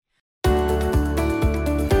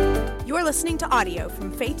listening to audio from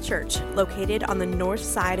Faith Church, located on the north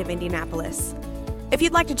side of Indianapolis. If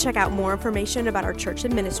you'd like to check out more information about our church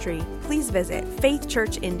and ministry, please visit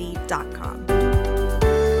faithchurchindy.com.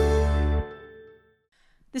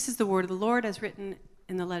 This is the word of the Lord as written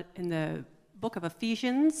in the book of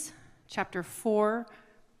Ephesians, chapter 4,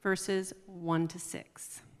 verses 1 to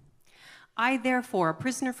 6. I, therefore, a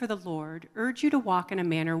prisoner for the Lord, urge you to walk in a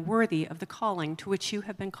manner worthy of the calling to which you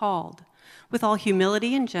have been called, with all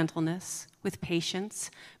humility and gentleness, with patience,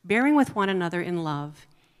 bearing with one another in love,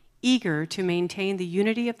 eager to maintain the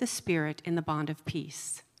unity of the Spirit in the bond of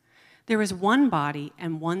peace. There is one body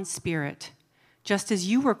and one Spirit, just as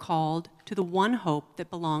you were called to the one hope that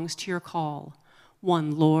belongs to your call,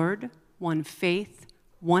 one Lord, one faith,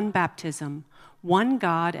 one baptism, one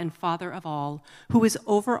God and Father of all, who is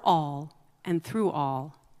over all and through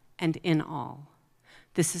all and in all.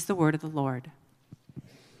 This is the word of the Lord.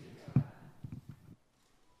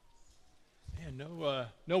 Man,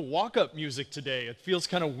 no walk-up music today. It feels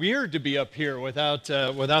kind of weird to be up here without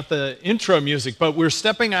the intro music, but we're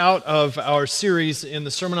stepping out of our series in the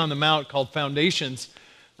Sermon on the Mount called Foundations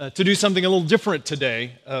to do something a little different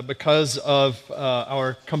today because of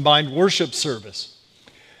our combined worship service.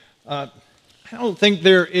 I don't think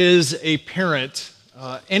there is a parent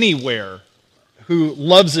anywhere who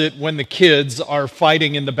loves it when the kids are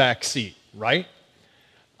fighting in the back seat, right?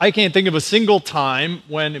 I can't think of a single time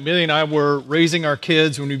when Amelia and I were raising our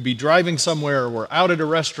kids, when we'd be driving somewhere, or we're out at a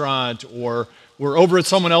restaurant, or we're over at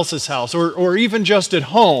someone else's house, or even just at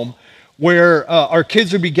home, where our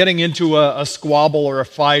kids would be getting into a squabble or a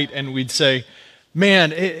fight, and we'd say,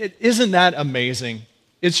 man, isn't that amazing?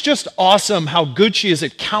 It's just awesome how good she is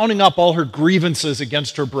at counting up all her grievances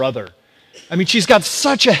against her brother. I mean, she's got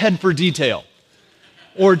such a head for detail.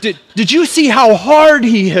 Or did you see how hard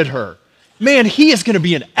he hit her? Man, he is going to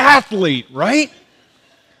be an athlete, right?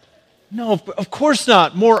 No, of course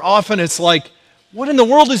not. More often it's like, what in the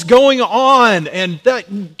world is going on? And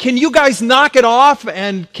can you guys knock it off?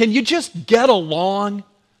 And can you just get along? I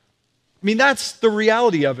mean, that's the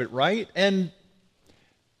reality of it, right? And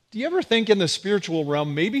do you ever think in the spiritual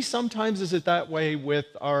realm, maybe sometimes is it that way with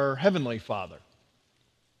our Heavenly Father?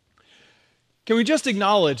 Can we just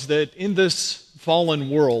acknowledge that in this fallen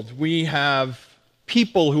world, we have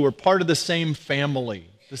people who are part of the same family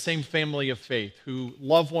of faith, who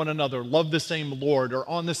love one another, love the same Lord, are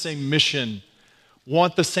on the same mission,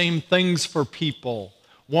 want the same things for people,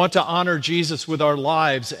 want to honor Jesus with our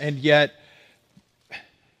lives, and yet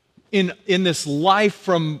in this life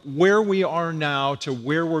from where we are now to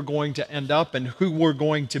where we're going to end up and who we're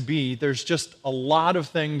going to be, there's just a lot of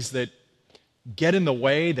things that get in the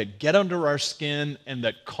way, that get under our skin, and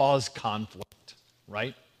that cause conflict,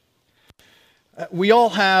 right? We all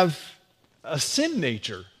have a sin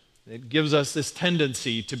nature that gives us this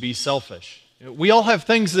tendency to be selfish. We all have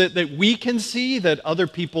things that we can see that other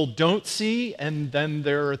people don't see, and then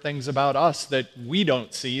there are things about us that we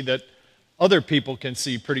don't see that other people can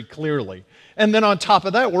see pretty clearly. And then on top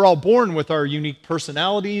of that, we're all born with our unique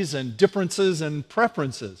personalities and differences and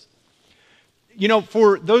preferences. You know,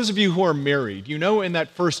 for those of you who are married, you know in that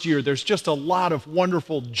first year there's just a lot of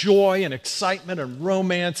wonderful joy and excitement and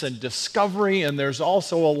romance and discovery, and there's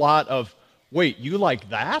also a lot of, wait, you like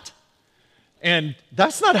that? And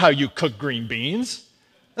that's not how you cook green beans.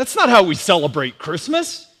 That's not how we celebrate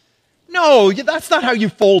Christmas. No, that's not how you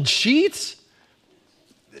fold sheets.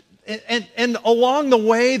 And along the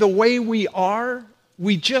way we are,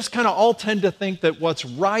 we just kind of all tend to think that what's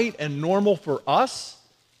right and normal for us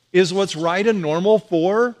is what's right and normal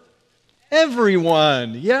for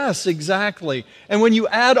everyone. Yes, exactly. And when you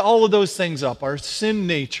add all of those things up, our sin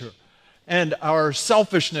nature and our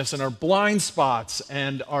selfishness and our blind spots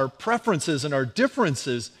and our preferences and our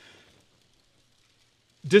differences,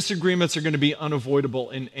 disagreements are going to be unavoidable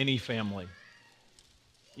in any family,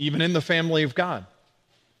 even in the family of God.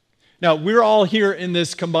 Now, we're all here in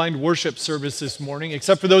this combined worship service this morning,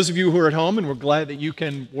 except for those of you who are at home, and we're glad that you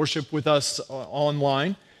can worship with us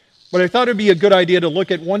online. But I thought it would be a good idea to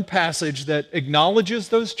look at one passage that acknowledges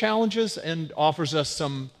those challenges and offers us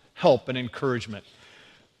some help and encouragement.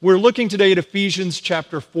 We're looking today at Ephesians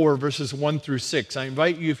chapter 4, verses 1 through 6. I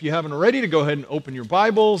invite you, if you haven't already, to go ahead and open your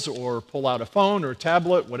Bibles or pull out a phone or a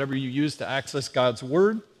tablet, whatever you use to access God's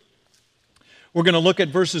Word. We're going to look at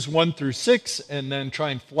verses 1 through 6 and then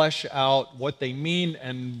try and flesh out what they mean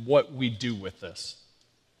and what we do with this.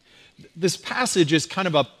 This passage is kind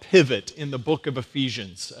of a pivot in the book of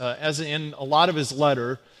Ephesians. As in a lot of his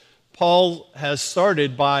letter, Paul has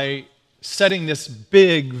started by setting this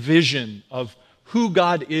big vision of who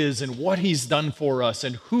God is and what he's done for us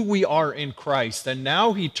and who we are in Christ. And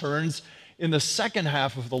now he turns in the second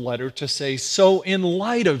half of the letter to say, so in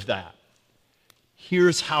light of that,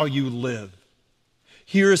 here's how you live.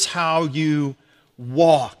 Here's how you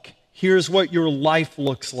walk. Here's what your life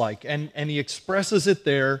looks like. And he expresses it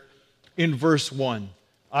there in verse 1.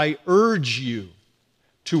 I urge you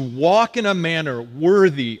to walk in a manner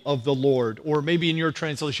worthy of the Lord, or maybe in your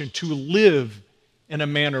translation, to live in a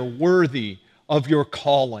manner worthy of your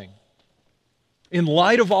calling. In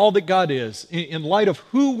light of all that God is, in light of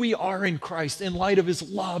who we are in Christ, in light of His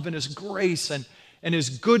love and His grace and His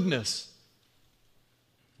goodness,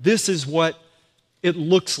 this is what it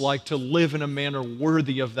looks like to live in a manner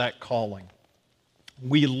worthy of that calling.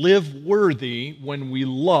 We live worthy when we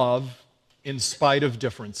love in spite of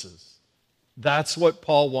differences. That's what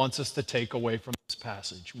Paul wants us to take away from this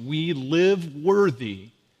passage. We live worthy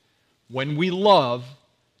when we love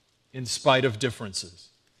in spite of differences.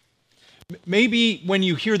 Maybe when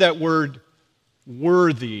you hear that word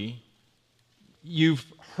worthy, you've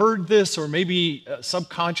heard this or maybe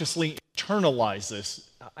subconsciously internalized this.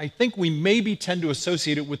 I think we maybe tend to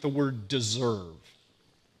associate it with the word deserve.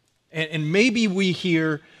 And maybe we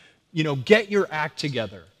hear, get your act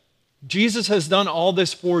together. Jesus has done all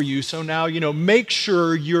this for you, so now, make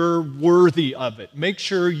sure you're worthy of it. Make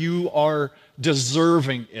sure you are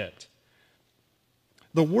deserving it.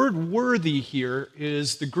 The word worthy here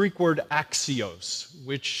is the Greek word axios,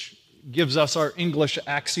 which gives us our English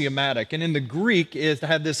axiomatic. And in the Greek, it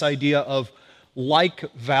had this idea of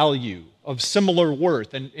like value, of similar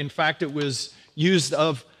worth. And in fact, it was used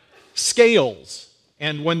of scales.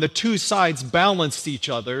 And when the two sides balanced each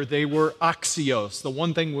other, they were axios. The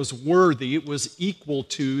one thing was worthy, it was equal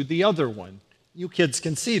to the other one. You kids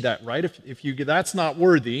can see that, right? If that's not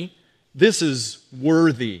worthy, this is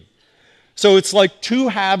worthy. So it's like two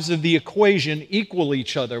halves of the equation equal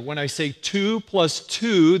each other. When I say 2 plus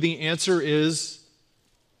 2, the answer is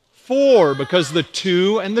 4, because the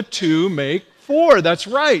 2 and the 2 make 4. That's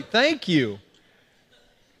right. Thank you.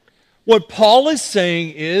 What Paul is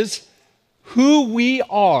saying is who we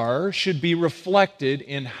are should be reflected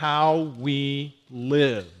in how we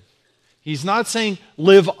live. He's not saying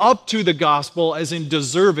live up to the gospel as in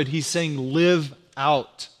deserve it. He's saying live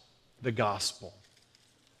out the gospel.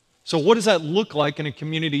 So what does that look like in a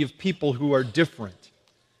community of people who are different?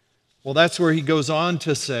 Well, that's where he goes on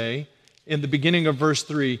to say in the beginning of verse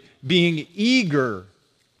 3, being eager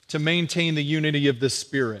to maintain the unity of the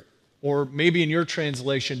Spirit. Or maybe in your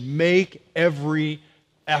translation, make every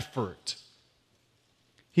effort.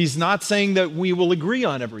 He's not saying that we will agree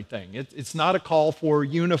on everything. It's not a call for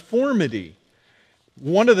uniformity.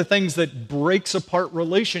 One of the things that breaks apart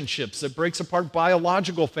relationships, that breaks apart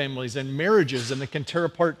biological families and marriages, and that can tear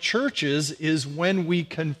apart churches is when we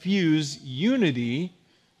confuse unity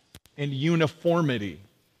and uniformity.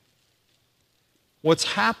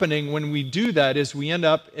 What's happening when we do that is we end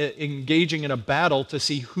up engaging in a battle to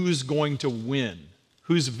see who's going to win,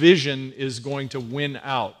 whose vision is going to win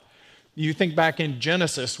out. You think back in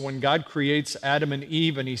Genesis when God creates Adam and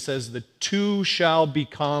Eve and He says the two shall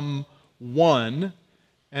become one.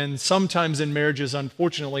 And sometimes in marriages,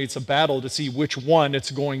 unfortunately, it's a battle to see which one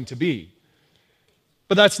it's going to be.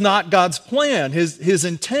 But that's not God's plan. His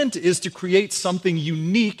intent is to create something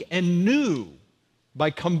unique and new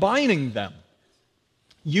by combining them.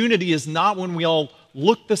 Unity is not when we all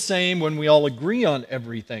look the same, when we all agree on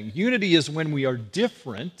everything. Unity is when we are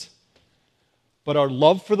different, but our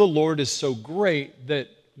love for the Lord is so great that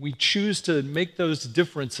we choose to make those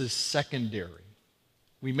differences secondary.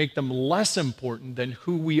 We make them less important than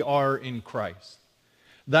who we are in Christ.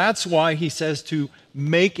 That's why he says to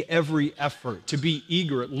make every effort, to be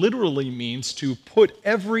eager. It literally means to put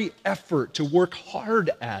every effort, to work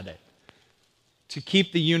hard at it, to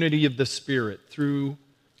keep the unity of the Spirit through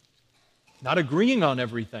not agreeing on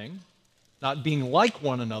everything, not being like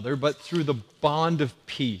one another, but through the bond of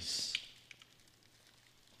peace.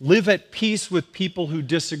 Live at peace with people who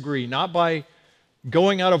disagree, not by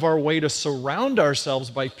going out of our way to surround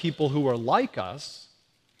ourselves by people who are like us,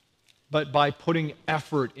 but by putting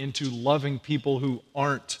effort into loving people who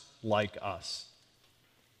aren't like us.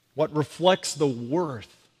 What reflects the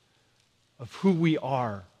worth of who we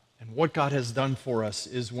are and what God has done for us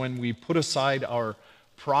is when we put aside our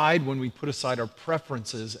pride, when we put aside our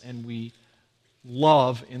preferences, and we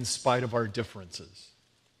love in spite of our differences.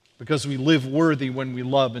 Because we live worthy when we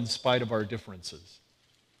love in spite of our differences.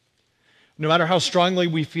 No matter how strongly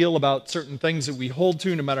we feel about certain things that we hold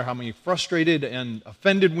to, no matter how many frustrated and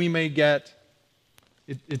offended we may get,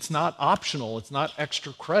 it's not optional, it's not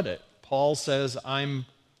extra credit. Paul says, I'm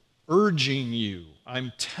urging you,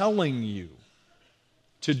 I'm telling you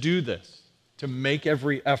to do this, to make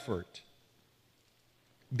every effort.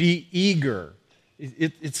 Be eager.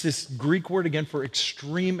 It's this Greek word again for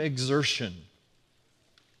extreme exertion.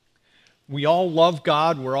 We all love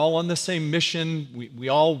God. We're all on the same mission. We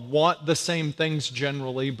all want the same things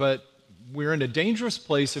generally, but we're in a dangerous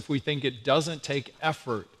place if we think it doesn't take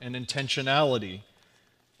effort and intentionality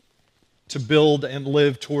to build and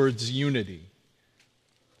live towards unity.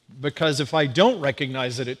 Because if I don't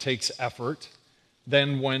recognize that it takes effort,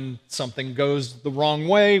 then when something goes the wrong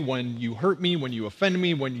way, when you hurt me, when you offend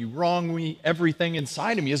me, when you wrong me, everything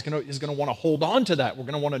inside of me is going to want to hold on to that. We're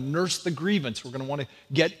going to want to nurse the grievance. We're going to want to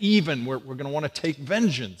get even. We're going to want to take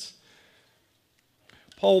vengeance.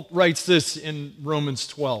 Paul writes this in Romans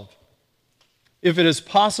 12. If it is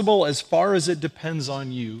possible, as far as it depends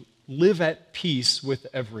on you, live at peace with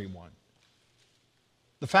everyone.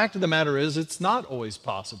 The fact of the matter is, it's not always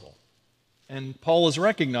possible. And Paul is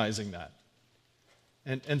recognizing that.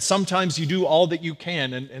 And sometimes you do all that you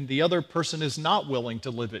can, and the other person is not willing to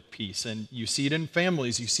live at peace. And you see it in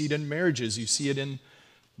families, you see it in marriages, you see it in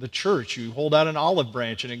the church. You hold out an olive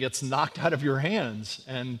branch and it gets knocked out of your hands.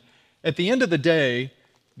 And at the end of the day,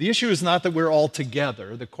 the issue is not that we're all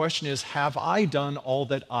together. The question is, have I done all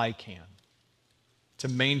that I can to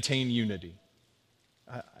maintain unity?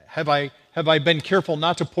 Have I been careful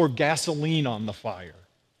not to pour gasoline on the fire?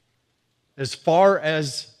 As far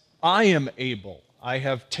as I am able, I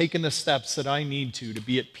have taken the steps that I need to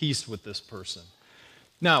be at peace with this person.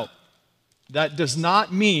 Now, that does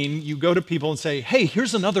not mean you go to people and say, hey,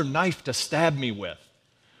 here's another knife to stab me with.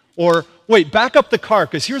 Or, wait, back up the car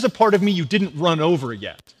because here's a part of me you didn't run over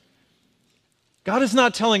yet. God is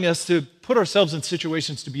not telling us to put ourselves in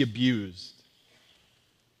situations to be abused.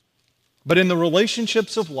 But in the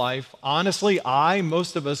relationships of life, honestly,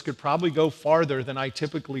 most of us could probably go farther than I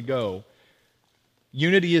typically go.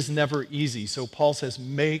 Unity is never easy. So Paul says,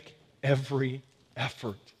 make every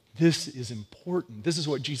effort. This is important. This is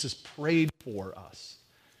what Jesus prayed for us.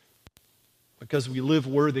 Because we live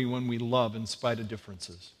worthy when we love in spite of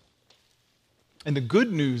differences. And the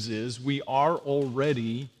good news is we are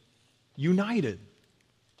already united.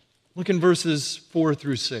 Look in verses 4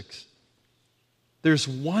 through 6. There's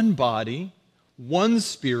one body, one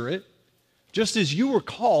Spirit, just as you were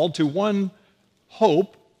called to one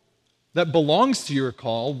hope that belongs to your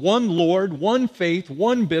call, one Lord, one faith,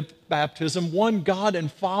 one baptism, one God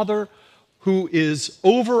and Father who is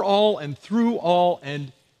over all and through all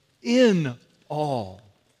and in all.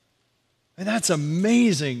 And that's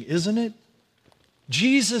amazing, isn't it?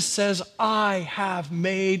 Jesus says, I have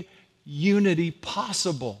made unity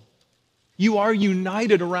possible. You are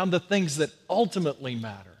united around the things that ultimately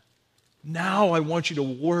matter. Now I want you to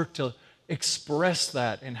work to express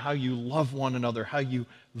that in how you love one another, how you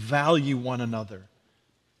value one another.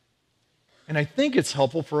 And I think it's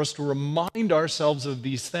helpful for us to remind ourselves of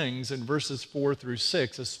these things in verses 4 through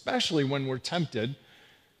 6, especially when we're tempted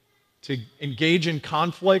to engage in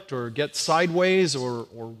conflict or get sideways or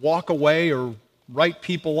walk away or write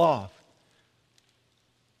people off.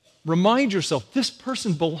 Remind yourself, this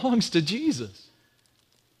person belongs to Jesus.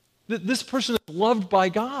 This person is loved by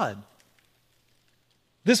God.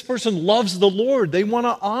 This person loves the Lord. They want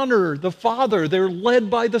to honor the Father. They're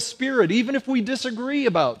led by the Spirit, even if we disagree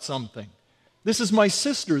about something. This is my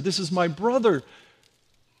sister. This is my brother.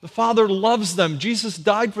 The Father loves them. Jesus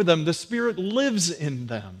died for them. The Spirit lives in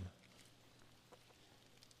them.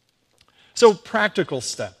 So, practical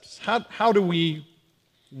steps. How do we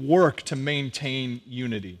work to maintain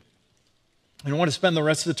unity? And I want to spend the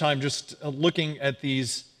rest of the time just looking at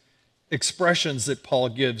these expressions that Paul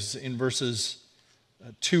gives in verses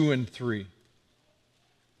 2 and 3.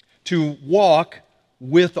 To walk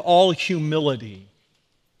with all humility.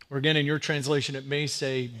 Or again, in your translation, it may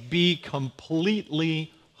say, be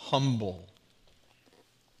completely humble.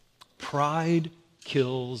 Pride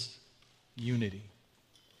kills unity.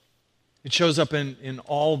 It shows up in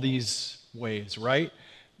all these ways, right?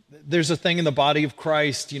 There's a thing in the body of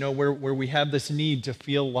Christ, where we have this need to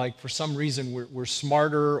feel like for some reason we're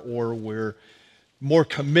smarter or we're more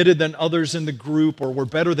committed than others in the group or we're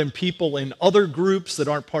better than people in other groups that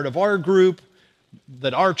aren't part of our group,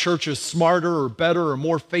 that our church is smarter or better or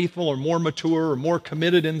more faithful or more mature or more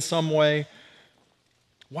committed in some way.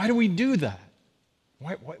 Why do we do that?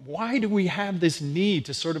 Why do we have this need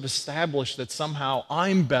to sort of establish that somehow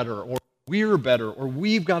I'm better or we're better or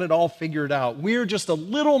we've got it all figured out? We're just a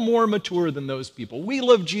little more mature than those people. We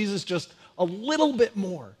love Jesus just a little bit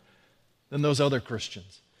more than those other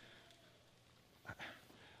Christians.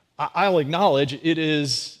 I'll acknowledge it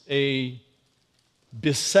is a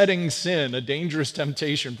besetting sin, a dangerous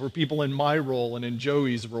temptation for people in my role and in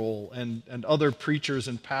Joey's role and other preachers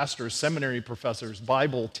and pastors, seminary professors,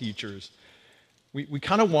 Bible teachers, We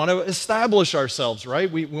kind of want to establish ourselves,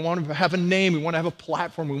 right? We want to have a name. We want to have a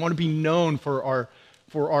platform. We want to be known for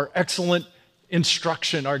our excellent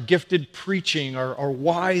instruction, our gifted preaching, our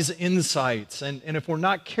wise insights. And if we're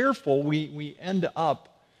not careful, we end up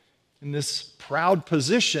in this proud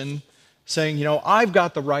position saying, you know, I've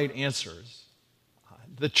got the right answers.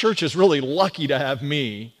 The church is really lucky to have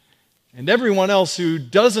me. And everyone else who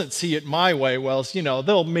doesn't see it my way, well, you know,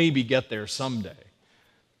 they'll maybe get there someday.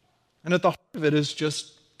 And at the heart of it is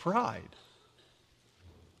just pride.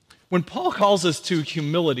 When Paul calls us to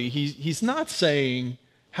humility, he's not saying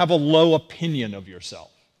have a low opinion of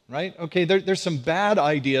yourself, right? Okay, there's some bad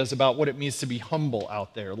ideas about what it means to be humble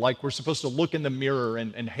out there, like we're supposed to look in the mirror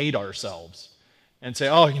and hate ourselves and say,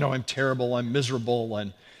 oh, you know, I'm terrible, I'm miserable,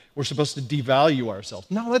 and we're supposed to devalue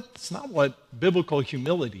ourselves. No, that's not what biblical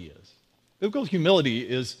humility is. Biblical humility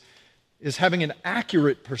is having an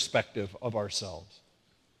accurate perspective of ourselves.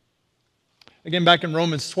 Again, back in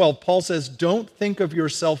Romans 12, Paul says, don't think of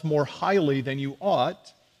yourself more highly than you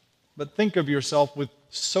ought, but think of yourself with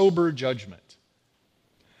sober judgment.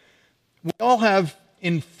 We all have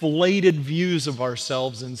inflated views of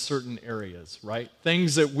ourselves in certain areas, right?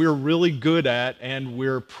 Things that we're really good at and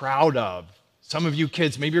we're proud of. Some of you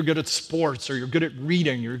kids, maybe you're good at sports, or you're good at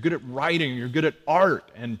reading, you're good at writing, you're good at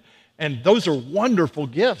art, and those are wonderful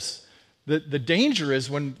gifts. The danger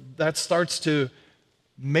is when that starts to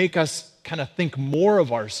make us kind of think more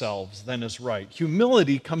of ourselves than is right.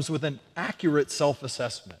 Humility comes with an accurate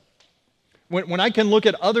self-assessment. When I can look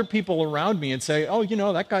at other people around me and say, oh, you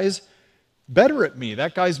know, that guy's better at me,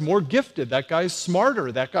 that guy's more gifted, that guy's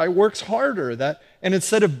smarter, that guy works harder, and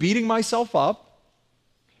instead of beating myself up,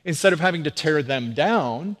 instead of having to tear them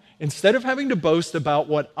down, instead of having to boast about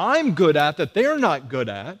what I'm good at that they're not good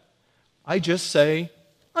at, I just say,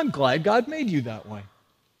 I'm glad God made you that way.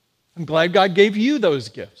 I'm glad God gave you those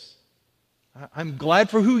gifts. I'm glad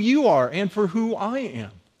for who you are and for who I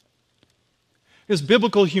am. Because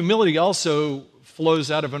biblical humility also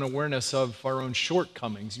flows out of an awareness of our own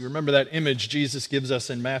shortcomings. You remember that image Jesus gives us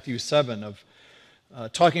in Matthew 7 of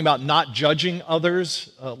talking about not judging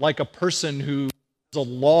others, like a person who has a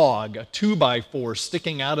log, a 2x4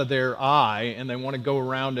 sticking out of their eye, and they want to go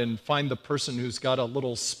around and find the person who's got a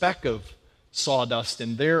little speck of sawdust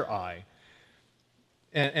in their eye.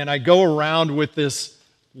 And I go around with this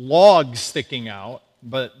log sticking out,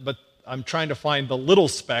 but I'm trying to find the little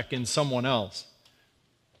speck in someone else.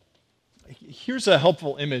 Here's a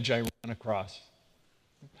helpful image I ran across.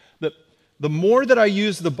 The more that I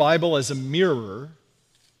use the Bible as a mirror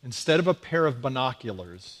instead of a pair of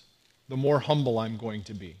binoculars, the more humble I'm going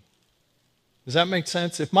to be. Does that make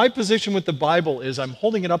sense? If my position with the Bible is I'm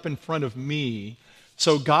holding it up in front of me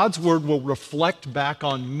so God's Word will reflect back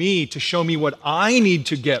on me to show me what I need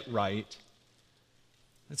to get right,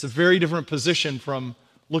 it's a very different position from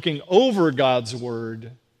looking over God's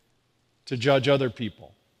Word to judge other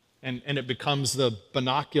people. And it becomes the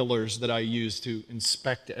binoculars that I use to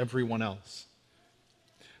inspect everyone else.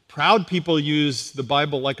 Proud people use the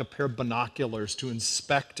Bible like a pair of binoculars to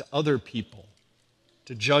inspect other people,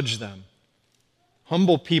 to judge them.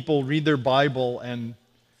 Humble people read their Bible and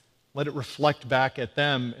let it reflect back at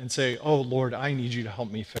them and say, oh, Lord, I need you to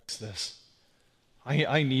help me fix this.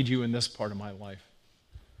 I need you in this part of my life.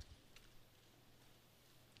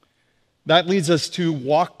 That leads us to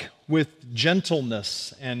walk with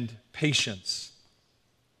gentleness and patience.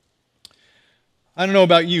 I don't know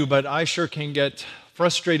about you, but I sure can get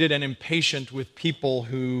frustrated and impatient with people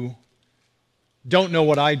who don't know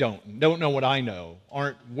what I don't know what I know,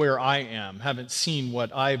 aren't where I am, haven't seen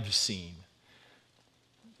what I've seen.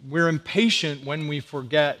 We're impatient when we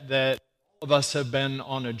forget that all of us have been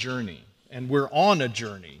on a journey, and we're on a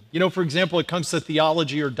journey. You know, for example, it comes to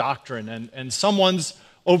theology or doctrine, and someone's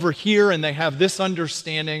over here and they have this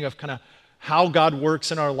understanding of kind of how God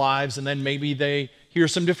works in our lives, and then maybe they hear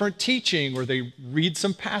some different teaching, or they read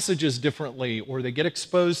some passages differently, or they get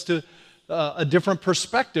exposed to a different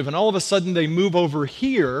perspective, and all of a sudden they move over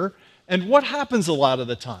here, and what happens a lot of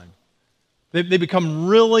the time? They become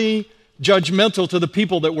really judgmental to the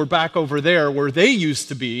people that were back over there where they used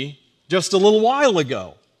to be just a little while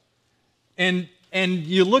ago. And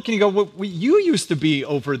you look and you go, well, you used to be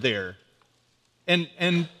over there.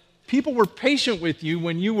 And people were patient with you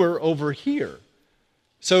when you were over here.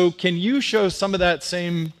 So can you show some of that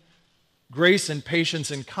same grace and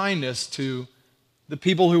patience and kindness to the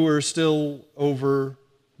people who are still over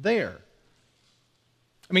there?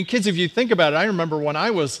 I mean, kids, if you think about it, I remember when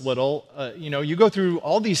I was little, you go through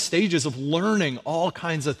all these stages of learning all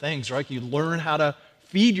kinds of things, right? You learn how to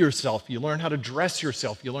feed yourself. You learn how to dress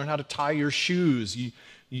yourself. You learn how to tie your shoes.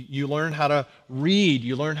 You learn how to read.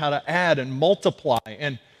 You learn how to add and multiply.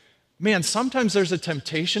 And man, sometimes there's a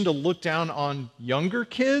temptation to look down on younger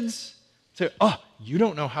kids. Say, oh, you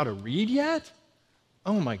don't know how to read yet?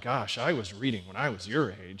 Oh my gosh, I was reading when I was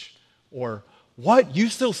your age. Or, what, you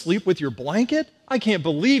still sleep with your blanket? I can't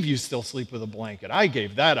believe you still sleep with a blanket. I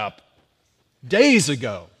gave that up days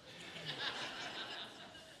ago.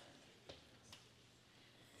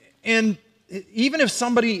 And even if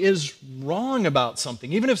somebody is wrong about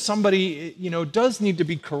something, even if somebody, does need to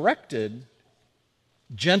be corrected,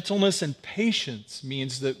 gentleness and patience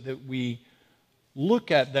means that we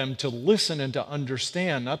look at them to listen and to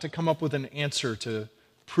understand, not to come up with an answer to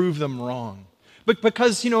prove them wrong. But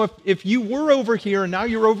because, if you were over here and now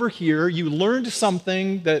you're over here, you learned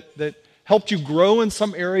something that helped you grow in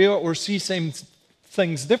some area or see things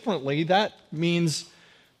differently, that means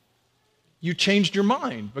you changed your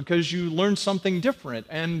mind because you learned something different.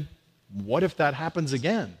 And what if that happens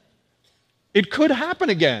again? It could happen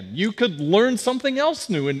again. You could learn something else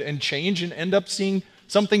new and change and end up seeing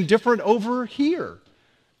something different over here.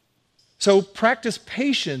 So practice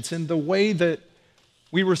patience in the way that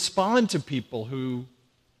we respond to people who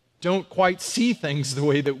don't quite see things the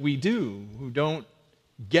way that we do, who don't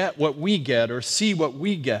get what we get or see what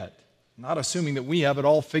we get, not assuming that we have it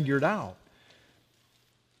all figured out.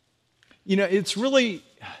 It's really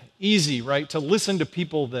easy, right, to listen to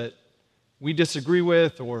people that we disagree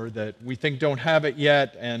with or that we think don't have it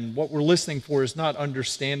yet, and what we're listening for is not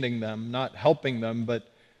understanding them, not helping them,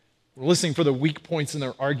 but we're listening for the weak points in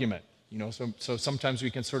their argument. So sometimes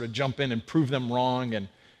we can sort of jump in and prove them wrong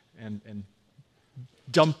and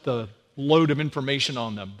dump the load of information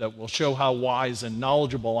on them that will show how wise and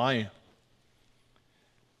knowledgeable I am.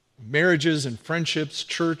 Marriages and friendships,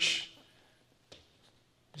 church,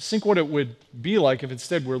 just think what it would be like if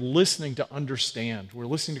instead we're listening to understand, we're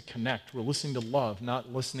listening to connect, we're listening to love,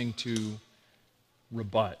 not listening to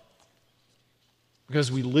rebut.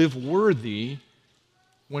 Because we live worthy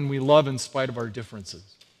when we love in spite of our differences.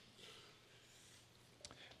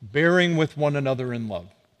 Bearing with one another in love.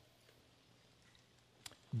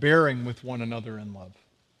 Bearing with one another in love.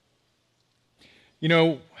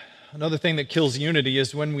 Another thing that kills unity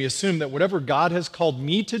is when we assume that whatever God has called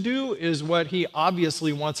me to do is what He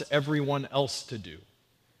obviously wants everyone else to do.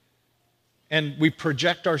 And we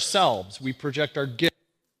project ourselves, we project our gifts,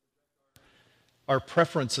 our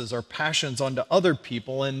preferences, our passions onto other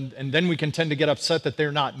people, and then we can tend to get upset that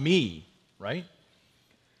they're not me, right?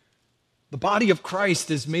 The body of Christ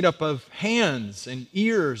is made up of hands and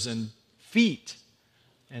ears and feet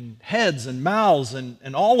and heads and mouths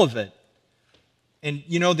and all of it. And,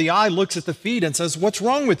 the eye looks at the feet and says, what's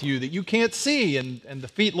wrong with you that you can't see? And the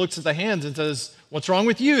feet looks at the hands and says, what's wrong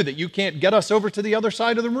with you that you can't get us over to the other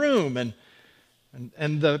side of the room? And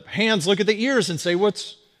the hands look at the ears and say,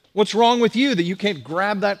 what's wrong with you that you can't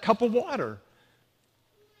grab that cup of water?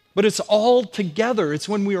 But it's all together. It's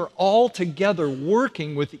when we are all together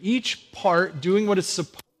working with each part, doing what it's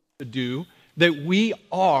supposed to do, that we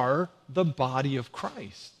are the body of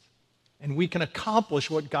Christ. And we can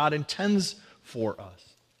accomplish what God intends for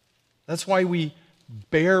us. That's why we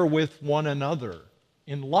bear with one another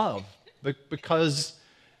in love. Because,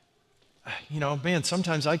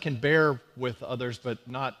 sometimes I can bear with others, but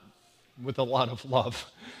not with a lot of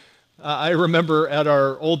love. I remember at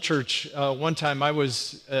our old church, one time I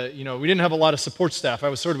was, we didn't have a lot of support staff. I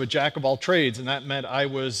was sort of a jack of all trades, and that meant I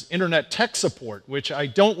was internet tech support, which I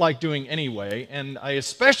don't like doing anyway, and I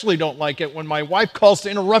especially don't like it when my wife calls to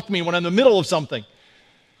interrupt me when I'm in the middle of something.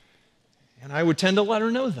 And I would tend to let her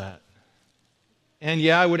know that. And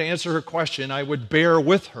I would answer her question. I would bear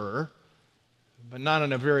with her, but not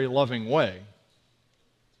in a very loving way.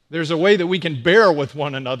 There's a way that we can bear with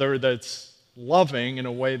one another that's loving in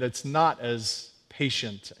a way that's not as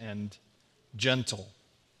patient and gentle.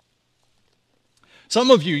 Some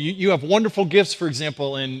of you have wonderful gifts, for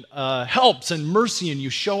example, in helps and mercy, and you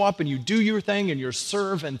show up and you do your thing and you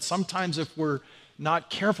serve, and sometimes if we're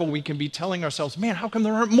not careful, we can be telling ourselves, man, how come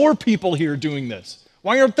there aren't more people here doing this?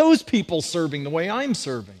 Why aren't those people serving the way I'm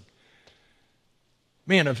serving?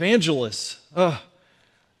 Man, evangelists,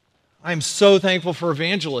 I'm so thankful for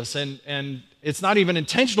evangelists, and it's not even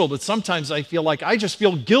intentional, but sometimes I feel like I just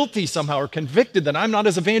feel guilty somehow or convicted that I'm not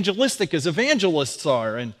as evangelistic as evangelists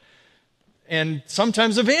are. And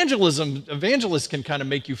sometimes evangelists can kind of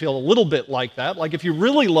make you feel a little bit like that. Like if you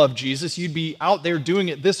really love Jesus, you'd be out there doing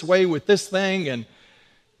it this way with this thing. And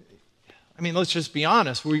let's just be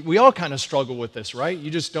honest. We all kind of struggle with this, right?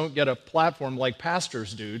 You just don't get a platform like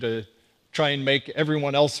pastors do to try and make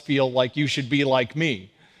everyone else feel like you should be like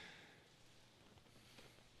me.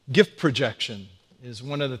 Gift projection is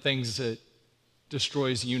one of the things that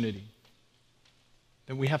destroys unity,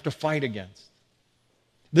 that we have to fight against.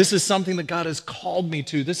 This is something that God has called me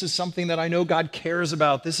to. This is something that I know God cares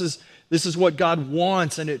about. This is what God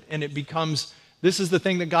wants, and it becomes, this is the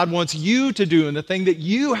thing that God wants you to do, and the thing that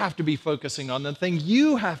you have to be focusing on, the thing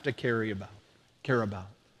you have to care about.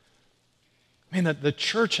 Man, the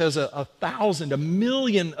church has 1,000,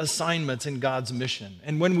 1,000,000 assignments in God's mission.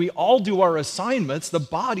 And when we all do our assignments, the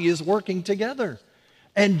body is working together.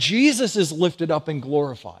 And Jesus is lifted up and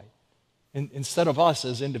glorified instead of us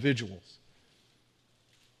as individuals.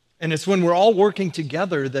 And it's when we're all working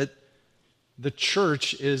together that the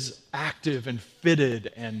church is active and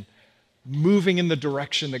fitted and moving in the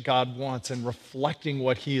direction that God wants and reflecting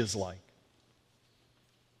what He is like.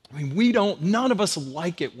 I mean, none of us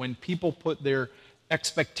like it when people put their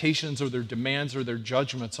expectations or their demands or their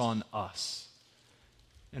judgments on us.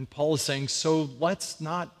 And Paul is saying, so let's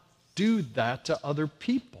not do that to other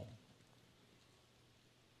people.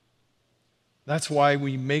 That's why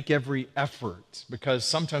we make every effort, because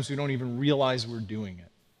sometimes we don't even realize we're doing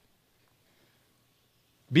it.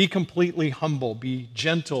 Be completely humble, be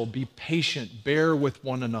gentle, be patient, bear with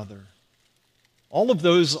one another. All of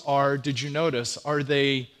those are, did you notice, are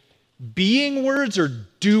they being words or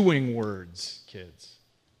doing words, kids?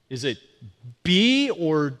 Is it be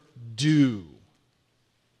or do?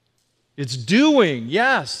 It's doing,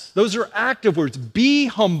 yes. Those are active words. Be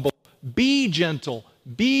humble, be gentle,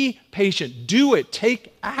 be patient. Do it.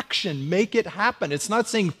 Take action. Make it happen. It's not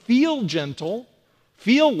saying feel gentle,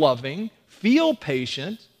 feel loving, feel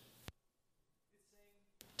patient.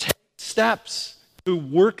 Take steps to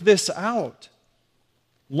work this out.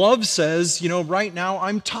 Love says, right now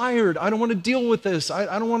I'm tired. I don't want to deal with this.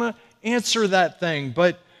 I don't want to answer that thing,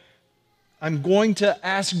 but I'm going to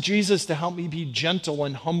ask Jesus to help me be gentle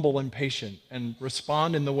and humble and patient and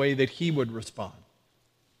respond in the way that He would respond.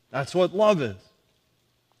 That's what love is.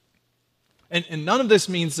 And none of this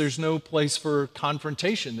means there's no place for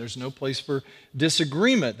confrontation. There's no place for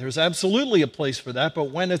disagreement. There's absolutely a place for that,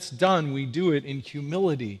 but when it's done, we do it in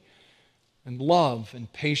humility and love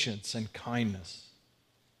and patience and kindness.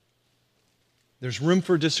 There's room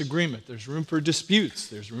for disagreement. There's room for disputes.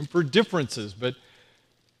 There's room for differences. But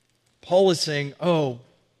Paul is saying,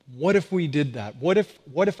 what if we did that? What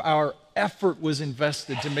if our effort was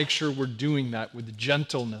invested to make sure we're doing that with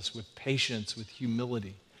gentleness, with patience, with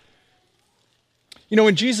humility?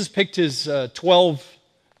 When Jesus picked His 12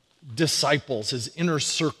 disciples, His inner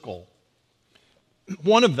circle,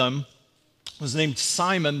 one of them was named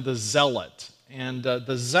Simon the Zealot. And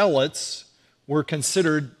the Zealots were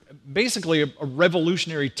considered basically a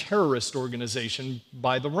revolutionary terrorist organization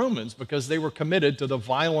by the Romans because they were committed to the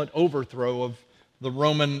violent overthrow of the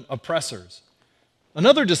Roman oppressors.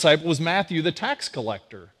 Another disciple was Matthew the tax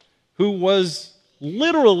collector, who was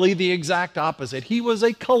literally the exact opposite. He was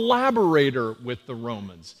a collaborator with the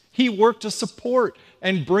Romans. He worked to support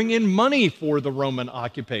and bring in money for the Roman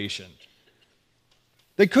occupation.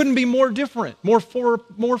 They couldn't be more different, more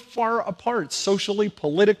far apart, socially,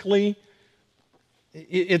 politically.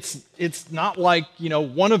 It's not like,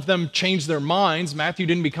 one of them changed their minds. Matthew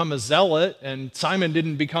didn't become a zealot and Simon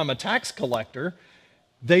didn't become a tax collector.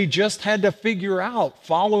 They just had to figure out,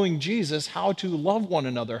 following Jesus, how to love one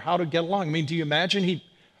another, how to get along. I mean, do you imagine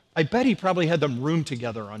I bet he probably had them room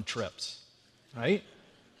together on trips, right?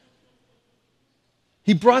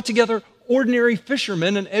 He brought together ordinary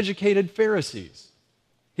fishermen and educated Pharisees.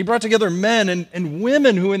 He brought together men and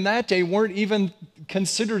women who in that day weren't even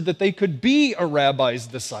considered that they could be a rabbi's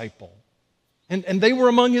disciple. And they were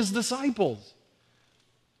among his disciples.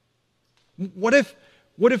 What if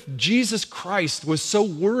Jesus Christ was so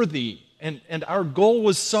worthy and our goal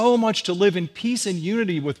was so much to live in peace and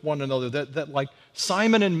unity with one another that like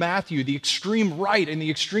Simon and Matthew, the extreme right and the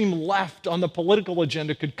extreme left on the political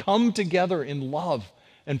agenda could come together in love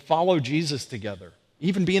and follow Jesus together?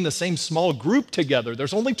 Even be in the same small group together.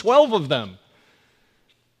 There's only 12 of them.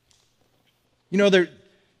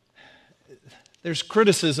 There's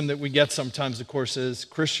criticism that we get sometimes, of course, as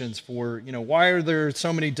Christians for, why are there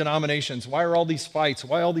so many denominations? Why are all these fights?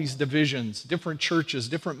 Why all these divisions? Different churches,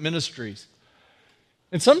 different ministries.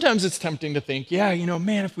 And sometimes it's tempting to think,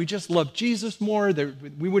 man, if we just loved Jesus more,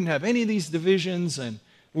 we wouldn't have any of these divisions and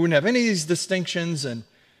we wouldn't have any of these distinctions and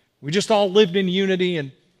we just all lived in unity.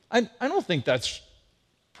 And I don't think that's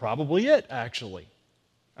probably it, actually.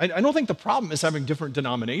 I don't think the problem is having different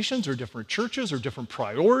denominations or different churches or different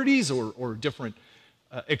priorities or different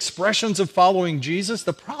expressions of following Jesus.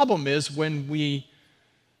 The problem is when we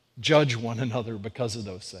judge one another because of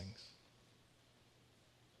those things.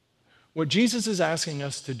 What Jesus is asking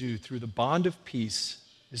us to do through the bond of peace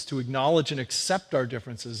is to acknowledge and accept our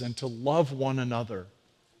differences and to love one another.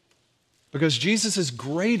 Because Jesus is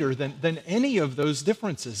greater than any of those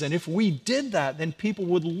differences. And if we did that, then people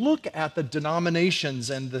would look at the denominations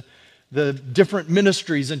and the different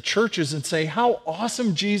ministries and churches and say, how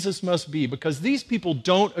awesome Jesus must be, because these people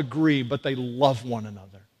don't agree, but they love one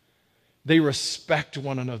another. They respect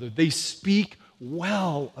one another. They speak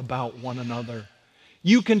well about one another.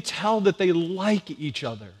 You can tell that they like each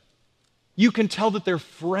other. You can tell that they're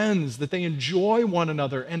friends, that they enjoy one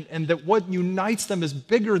another, and that what unites them is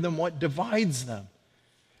bigger than what divides them.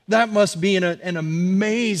 That must be an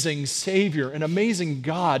amazing Savior, an amazing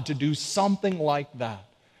God to do something like that.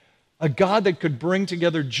 A God that could bring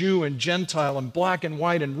together Jew and Gentile and black and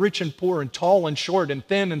white and rich and poor and tall and short and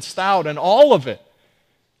thin and stout and all of it,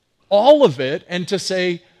 and to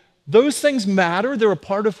say, those things matter, they're a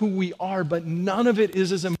part of who we are, but none of it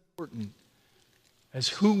is as important as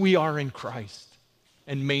who we are in Christ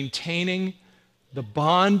and maintaining the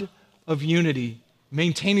bond of unity,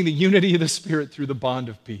 maintaining the unity of the Spirit through the bond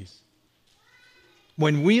of peace.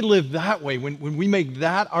 When we live that way, when we make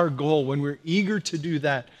that our goal, when we're eager to do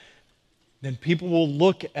that, then people will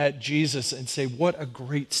look at Jesus and say, what a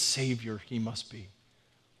great Savior he must be.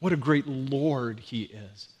 What a great Lord he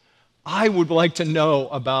is. I would like to know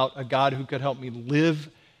about a God who could help me live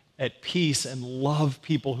at peace and love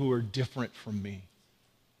people who are different from me.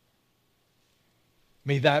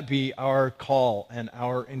 May that be our call and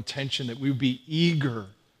our intention, that we would be eager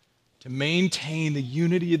to maintain the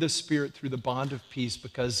unity of the Spirit through the bond of peace,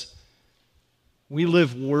 because we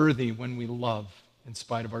live worthy when we love in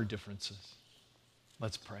spite of our differences.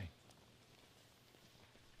 Let's pray.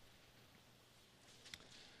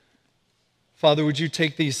 Father, would you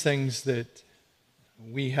take these things that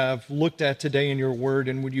we have looked at today in your word,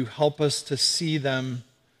 and would you help us to see them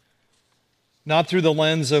not through the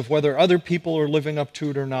lens of whether other people are living up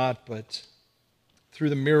to it or not, but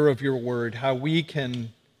through the mirror of your word, how we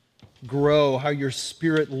can grow, how your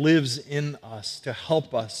Spirit lives in us to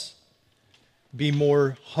help us be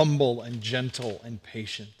more humble and gentle and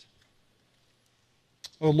patient.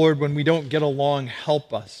 Oh Lord, when we don't get along,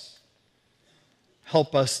 help us.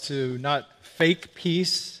 Help us to not fake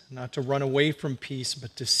peace, not to run away from peace,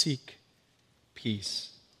 but to seek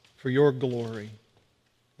peace for your glory,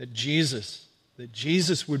 that Jesus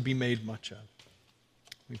would be made much of.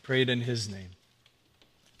 We pray it in his name.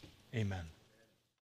 Amen.